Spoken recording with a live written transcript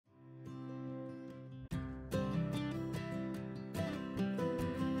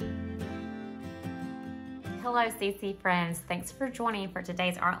Hello CC friends, thanks for joining for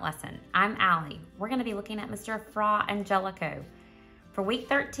today's art lesson. I'm Allie. We're going to be looking at Mr. Fra Angelico. For week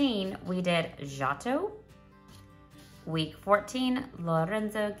 13, we did Giotto. Week 14,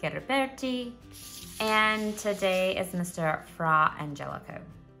 Lorenzo Ghiberti. And today is Mr. Fra Angelico.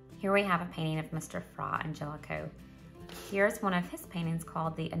 Here we have a painting of Mr. Fra Angelico. Here's one of his paintings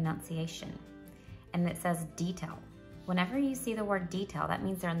called the Annunciation. And it says detail. Whenever you see the word detail, that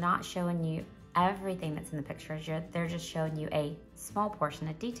means they're not showing you everything that's in the pictures. They're just showing you a small portion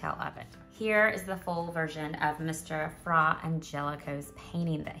of detail of it. Here is the full version of Mr. Fra Angelico's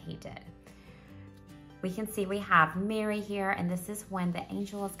painting that he did. We can see we have Mary here, and this is when the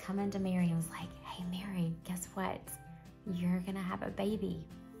angel is coming to Mary and was like, hey Mary, guess what? You're gonna have a baby.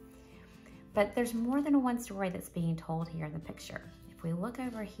 But there's more than one story that's being told here in the picture. If we look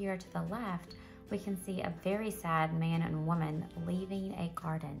over here to the left, we can see a very sad man and woman leaving a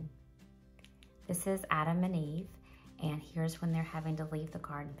garden. This is Adam and Eve, and here's when they're having to leave the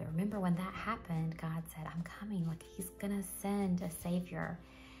garden. But remember, when that happened, God said, I'm coming, like he's gonna send a savior.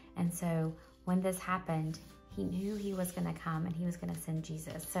 And so when this happened, he knew he was gonna come and he was gonna send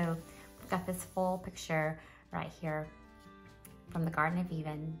Jesus. So we've got this full picture right here from the Garden of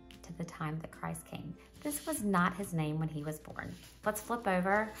Eden to the time that Christ came. This was not his name when he was born. Let's flip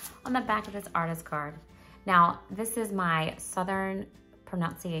over on the back of this artist card. Now, this is my Southern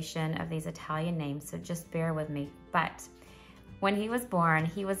pronunciation of these Italian names, so just bear with me. But when he was born,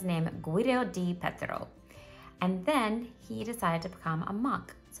 he was named Guido di Pietro. And then he decided to become a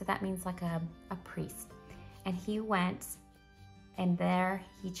monk. So that means like a priest. And he went, and there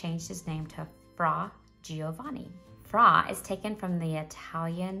he changed his name to Fra Giovanni. Fra is taken from the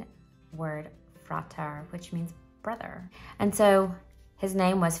Italian word frater, which means brother. And so his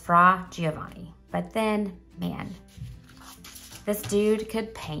name was Fra Giovanni. But then, man, this dude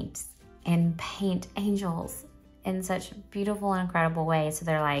could paint and paint angels in such beautiful and incredible ways. So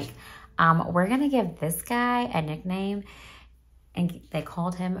they're like, we're gonna give this guy a nickname, and they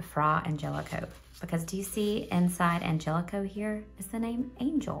called him Fra Angelico. Because do you see inside Angelico here is the name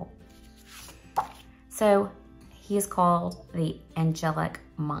angel. So he is called the angelic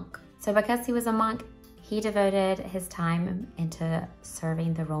monk. So because he was a monk, he devoted his time into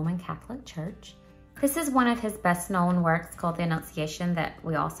serving the Roman Catholic Church. This is one of his best known works called the Annunciation, that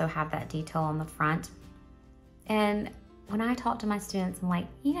we also have that detail on the front. And when I talk to my students, I'm like,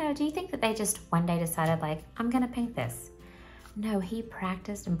 do you think that they just one day decided like, I'm gonna paint this? No, he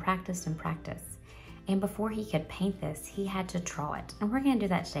practiced and practiced and practiced. And before he could paint this, he had to draw it. And we're gonna do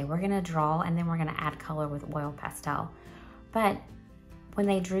that today. We're gonna draw and then we're gonna add color with oil pastel. But when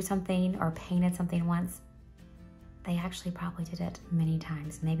they drew something or painted something once, they actually probably did it many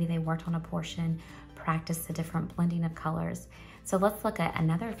times. Maybe they worked on a portion, practiced the different blending of colors. So let's look at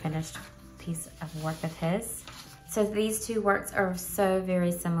another finished piece of work of his. So these two works are so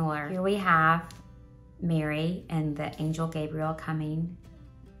very similar. Here we have Mary and the angel Gabriel coming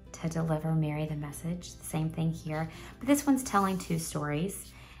to deliver Mary the message. The same thing here, but this one's telling two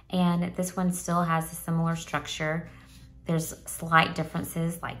stories, and this one still has a similar structure. There's slight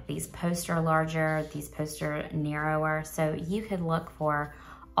differences, like these posts are larger, these posts are narrower. So you could look for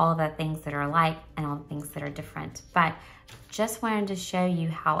all the things that are alike and all the things that are different. But just wanted to show you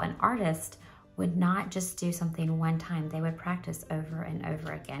how an artist would not just do something one time. They would practice over and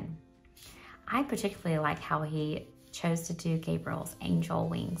over again. I particularly like how he chose to do Gabriel's angel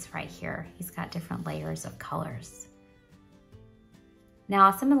wings right here. He's got different layers of colors. Now,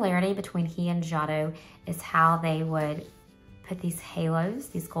 a similarity between he and Giotto is how they would put these halos,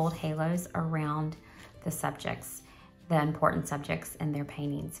 these gold halos around the subjects, the important subjects in their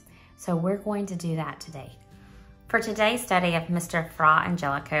paintings. So we're going to do that today. For today's study of Mr. Fra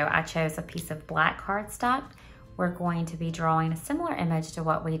Angelico, I chose a piece of black cardstock. We're going to be drawing a similar image to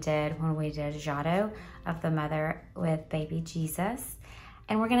what we did when we did Giotto of the mother with baby Jesus.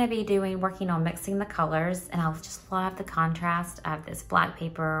 And we're gonna be working on mixing the colors, and I just love the contrast of this black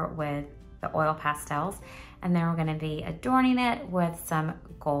paper with the oil pastels. And then we're gonna be adorning it with some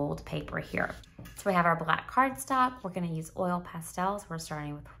gold paper here. So we have our black cardstock. We're gonna use oil pastels. We're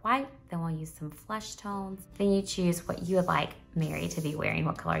starting with white, then we'll use some flesh tones. Then you choose what you would like Mary to be wearing,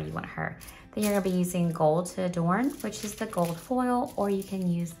 what color you want her. Then you're gonna be using gold to adorn, which is the gold foil, or you can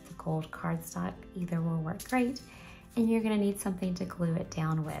use the gold cardstock. Either will work great. And you're gonna need something to glue it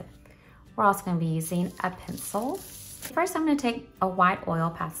down with. We're also gonna be using a pencil. First, I'm gonna take a white oil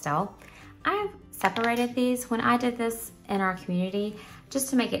pastel. I've separated these. When I did this in our community, just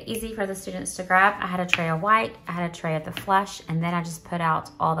to make it easy for the students to grab, I had a tray of white, I had a tray of the flesh, and then I just put out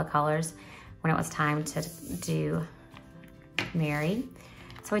all the colors when it was time to do Mary.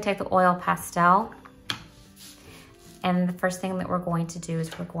 So we take the oil pastel And the first thing that we're going to do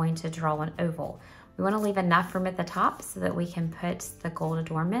is we're going to draw an oval. We want to leave enough room at the top so that we can put the gold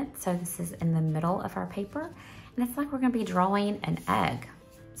adornment. So this is in the middle of our paper. And it's like we're going to be drawing an egg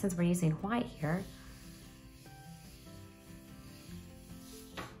since we're using white here.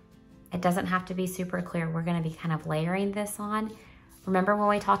 It doesn't have to be super clear. We're going to be kind of layering this on. Remember when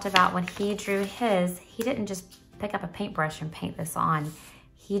we talked about when he drew his, he didn't just pick up a paintbrush and paint this on.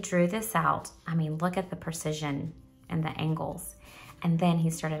 He drew this out. I mean, look at the precision and the angles. And then he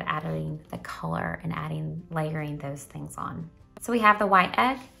started adding the color and layering those things on. So we have the white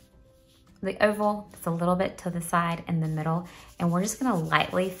egg, the oval, it's a little bit to the side and the middle, and we're just gonna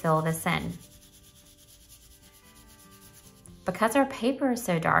lightly fill this in. Because our paper is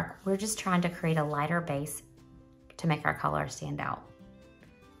so dark, we're just trying to create a lighter base to make our color stand out.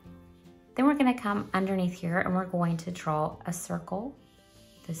 Then we're gonna come underneath here and we're going to draw a circle.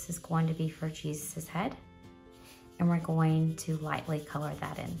 This is going to be for Jesus' head. And we're going to lightly color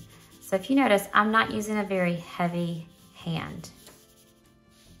that in. So if you notice, I'm not using a very heavy hand.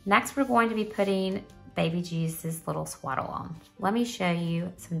 Next, we're going to be putting baby Jesus' little swaddle on. Let me show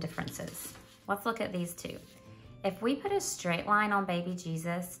you some differences. Let's look at these two. If we put a straight line on baby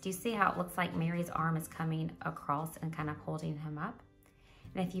Jesus, do you see how it looks like Mary's arm is coming across and kind of holding him up?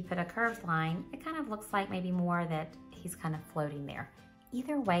 And if you put a curved line, it kind of looks like maybe more that he's kind of floating there.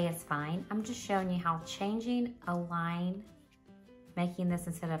 Either way is fine. I'm just showing you how changing a line, making this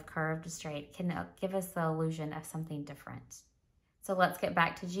instead of curved to straight, can give us the illusion of something different. So let's get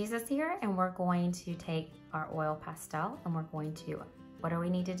back to Jesus here, and we're going to take our oil pastel and we're going to, what do we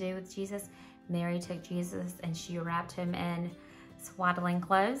need to do with Jesus? Mary took Jesus and she wrapped him in swaddling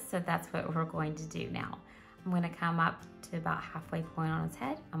clothes, so that's what we're going to do now. I'm going to come up to about halfway point on his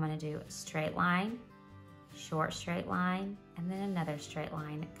head. I'm going to do a straight line, short straight line, and then another straight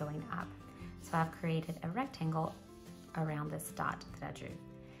line going up. So I've created a rectangle around this dot that I drew.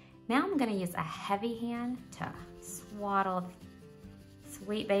 Now I'm going to use a heavy hand to swaddle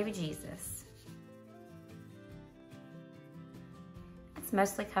sweet baby Jesus. It's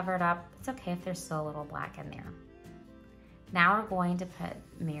mostly covered up. It's okay if there's still a little black in there. Now we're going to put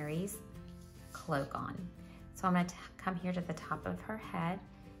Mary's cloak on. So I'm going to come here to the top of her head,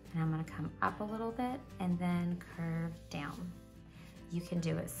 and I'm going to come up a little bit and then curve down. You can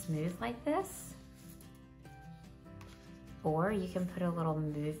do it smooth like this, or you can put a little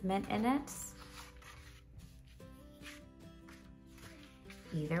movement in it.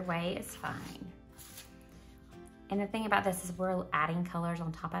 Either way is fine. And the thing about this is we're adding colors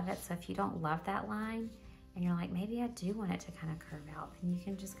on top of it, so if you don't love that line and you're like, maybe I do want it to kind of curve out, then you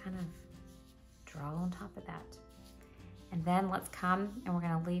can just kind of draw on top of that. And then let's come and we're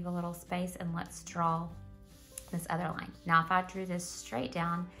gonna leave a little space and let's draw this other line. Now, if I drew this straight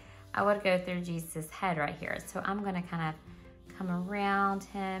down, I would go through Jesus' head right here. So I'm gonna kind of come around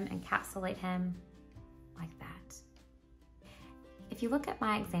him, encapsulate him like that. If you look at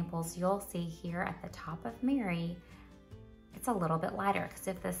my examples, you'll see here at the top of Mary, it's a little bit lighter, because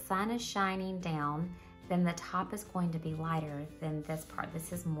if the sun is shining down, then the top is going to be lighter than this part.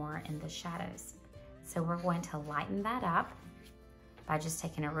 This is more in the shadows. So we're going to lighten that up by just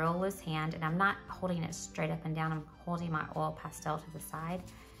taking a real loose hand, and I'm not holding it straight up and down, I'm holding my oil pastel to the side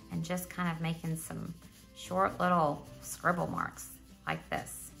and just kind of making some short little scribble marks like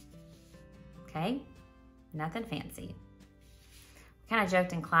this. Okay, nothing fancy. We kind of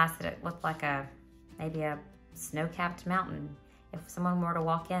joked in class that it looked like maybe a snow-capped mountain. If someone were to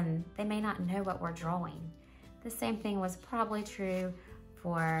walk in, they may not know what we're drawing. The same thing was probably true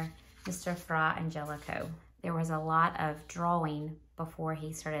for Mr. Fra Angelico. There was a lot of drawing before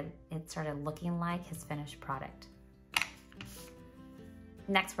it started looking like his finished product.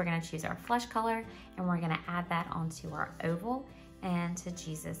 Next, we're gonna choose our flesh color and we're gonna add that onto our oval and to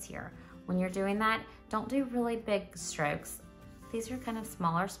Jesus here. When you're doing that, don't do really big strokes. These are kind of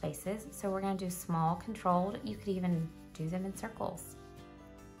smaller spaces, so we're gonna do small, controlled. You could even do them in circles.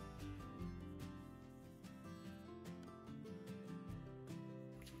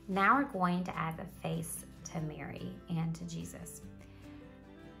 Now we're going to add the face to Mary and to Jesus.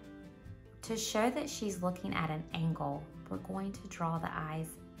 To show that she's looking at an angle, we're going to draw the eyes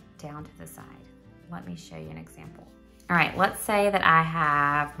down to the side. Let me show you an example. All right, let's say that I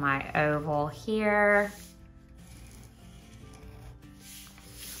have my oval here.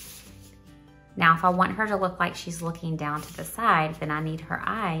 Now, if I want her to look like she's looking down to the side, then I need her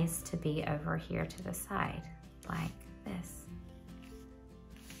eyes to be over here to the side, like this.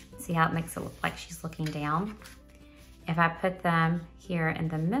 See how it makes it look like she's looking down? If I put them here in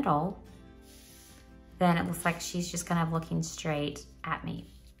the middle, then it looks like she's just kind of looking straight at me.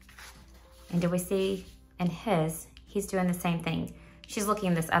 And do we see in his, he's doing the same thing. She's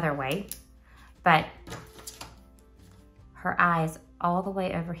looking this other way, but her eyes all the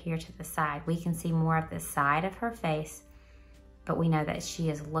way over here to the side. We can see more of the side of her face, but we know that she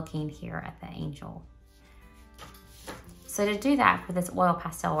is looking here at the angel. So to do that for this oil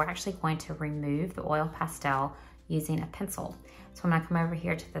pastel, we're actually going to remove the oil pastel using a pencil. So I'm gonna come over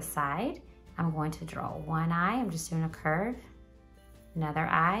here to the side. I'm going to draw one eye. I'm just doing a curve, another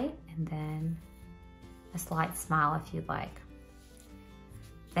eye, and then a slight smile if you'd like.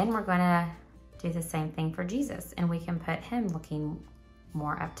 Then we're gonna do the same thing for Jesus, and we can put him looking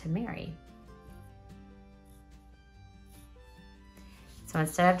more up to Mary. So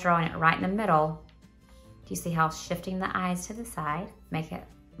instead of drawing it right in the middle, do you see how shifting the eyes to the side makes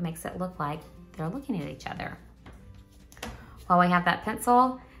it look like they're looking at each other? While we have that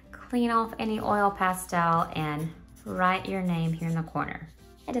pencil, clean off any oil pastel and write your name here in the corner.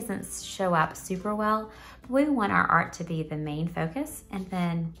 It doesn't show up super well, but we want our art to be the main focus, and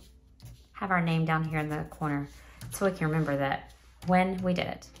then have our name down here in the corner so we can remember that when we did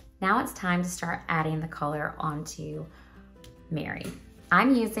it. Now it's time to start adding the color onto Mary.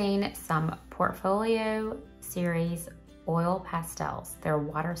 I'm using some Portfolio Series oil pastels. They're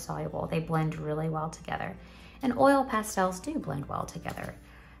water soluble. They blend really well together. And oil pastels do blend well together.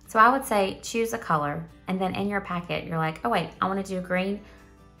 So I would say choose a color, and then in your packet, you're like, oh wait, I wanna do green.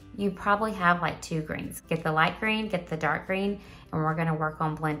 You probably have like 2 greens. Get the light green, get the dark green, and we're gonna work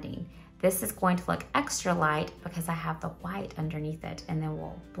on blending. This is going to look extra light because I have the white underneath it, and then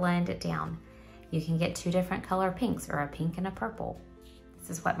we'll blend it down. You can get 2 different color pinks, or a pink and a purple. This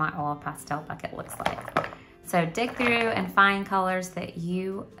is what my oil pastel bucket looks like. So dig through and find colors that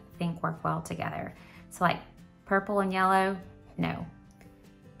you think work well together. So like purple and yellow, no.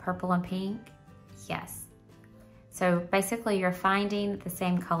 Purple and pink, yes. So basically you're finding the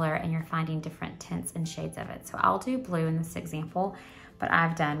same color and you're finding different tints and shades of it. So I'll do blue in this example, but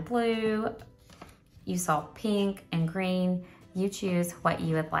I've done blue, you saw pink and green. You choose what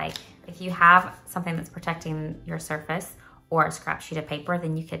you would like. If you have something that's protecting your surface or a scrap sheet of paper,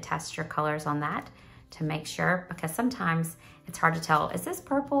 then you could test your colors on that to make sure, because sometimes it's hard to tell, is this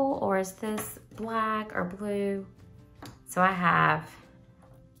purple or is this black or blue? So I have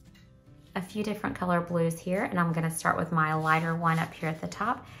a few different color blues here, and I'm gonna start with my lighter one up here at the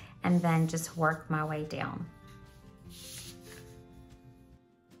top and then just work my way down.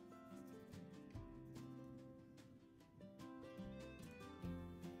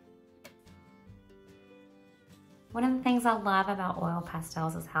 One of the things I love about oil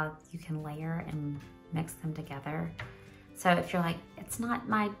pastels is how you can layer and mix them together. So if you're like, it's not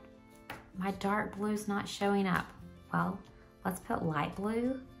my dark blue's not showing up. Well, let's put light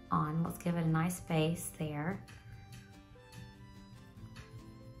blue on. Let's give it a nice base there.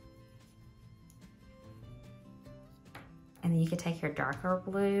 And then you could take your darker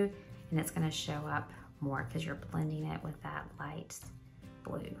blue and it's gonna show up more because you're blending it with that light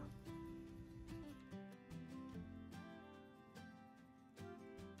blue.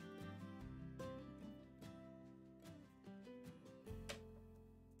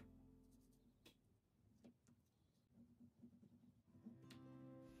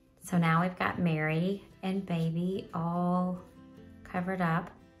 So now we've got Mary and baby all covered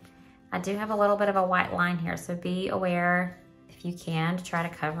up. I do have a little bit of a white line here, so be aware if you can to try to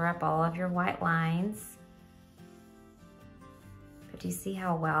cover up all of your white lines. But do you see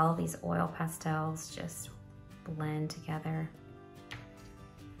how well these oil pastels just blend together?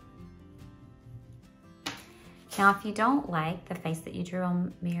 Now, if you don't like the face that you drew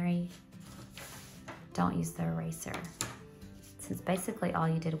on Mary, don't use the eraser. Since basically all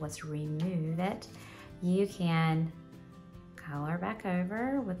you did was remove it, you can color back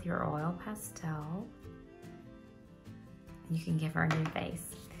over with your oil pastel. You can give her a new face.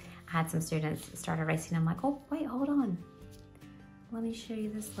 I had some students start erasing. I'm like, oh, wait, hold on. Let me show you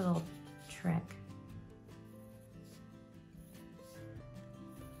this little trick.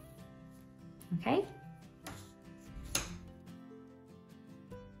 Okay.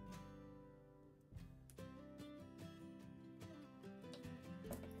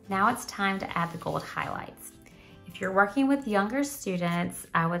 Now it's time to add the gold highlights. If you're working with younger students,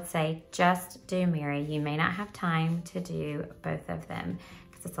 I would say just do Mary. You may not have time to do both of them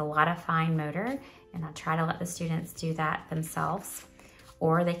because it's a lot of fine motor, and I try to let the students do that themselves,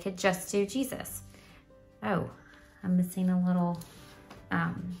 or they could just do Jesus. Oh, I'm missing a little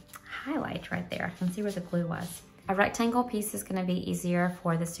highlight right there. I can see where the glue was. A rectangle piece is gonna be easier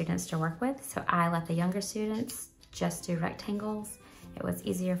for the students to work with, so I let the younger students just do rectangles. It was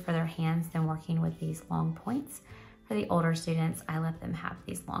easier for their hands than working with these long points. For the older students, I let them have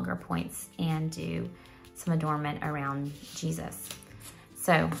these longer points and do some adornment around Jesus.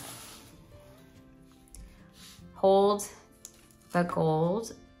 So hold the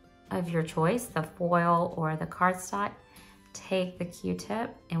gold of your choice, the foil or the cardstock. Take the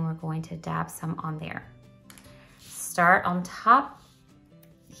Q-tip and we're going to dab some on there. Start on top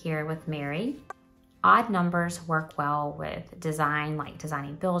here with Mary. Odd numbers work well with design, like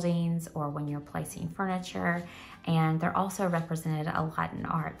designing buildings or when you're placing furniture, and they're also represented a lot in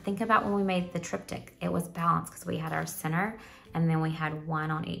art. Think about when we made the triptych. It was balanced because we had our center and then we had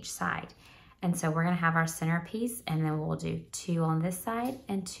one on each side. And so we're gonna have our centerpiece and then we'll do 2 on this side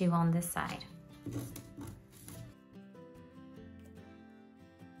and 2 on this side.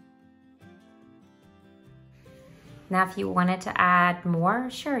 Now, if you wanted to add more,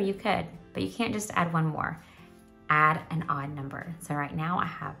 sure, you could, but you can't just add one more. Add an odd number. So right now I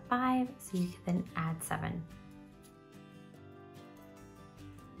have 5, so you can then add 7.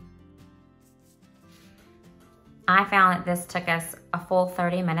 I found that this took us a full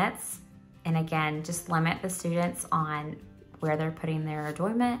 30 minutes. And again, just limit the students on where they're putting their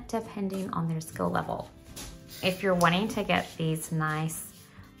adornment depending on their skill level. If you're wanting to get these nice,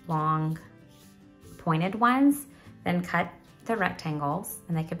 long, pointed ones, then cut the rectangles,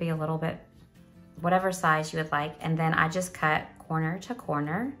 and they could be a little bit, whatever size you would like. And then I just cut corner to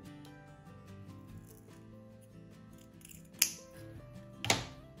corner.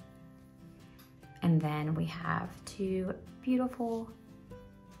 And then we have 2 beautiful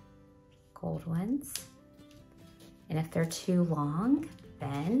gold ones. And if they're too long,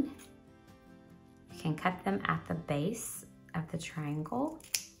 then you can cut them at the base of the triangle.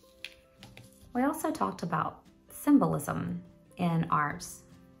 We also talked about symbolism in ours.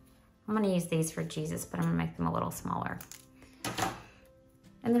 I'm gonna use these for Jesus, but I'm gonna make them a little smaller.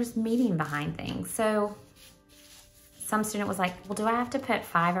 And there's meaning behind things. So some student was like, well, do I have to put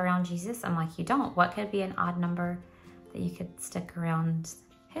 5 around Jesus? I'm like, you don't. What could be an odd number that you could stick around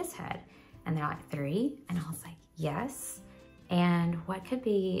his head? And they're like, 3. And I was like, yes. And what could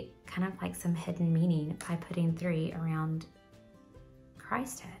be kind of like some hidden meaning by putting 3 around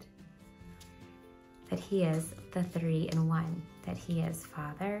Christ's head? That he is the 3 in 1, that he is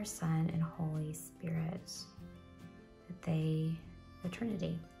Father, Son, and Holy Spirit, that they, the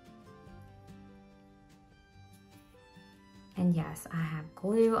Trinity. And yes, I have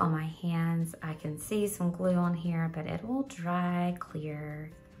glue on my hands. I can see some glue on here, but it will dry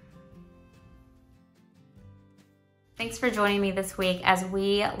clear. Thanks for joining me this week as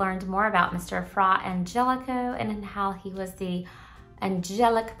we learned more about Mr. Fra Angelico and how he was the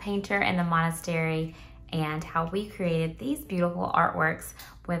angelic painter in the monastery, and how we created these beautiful artworks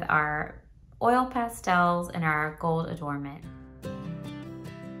with our oil pastels and our gold adornment.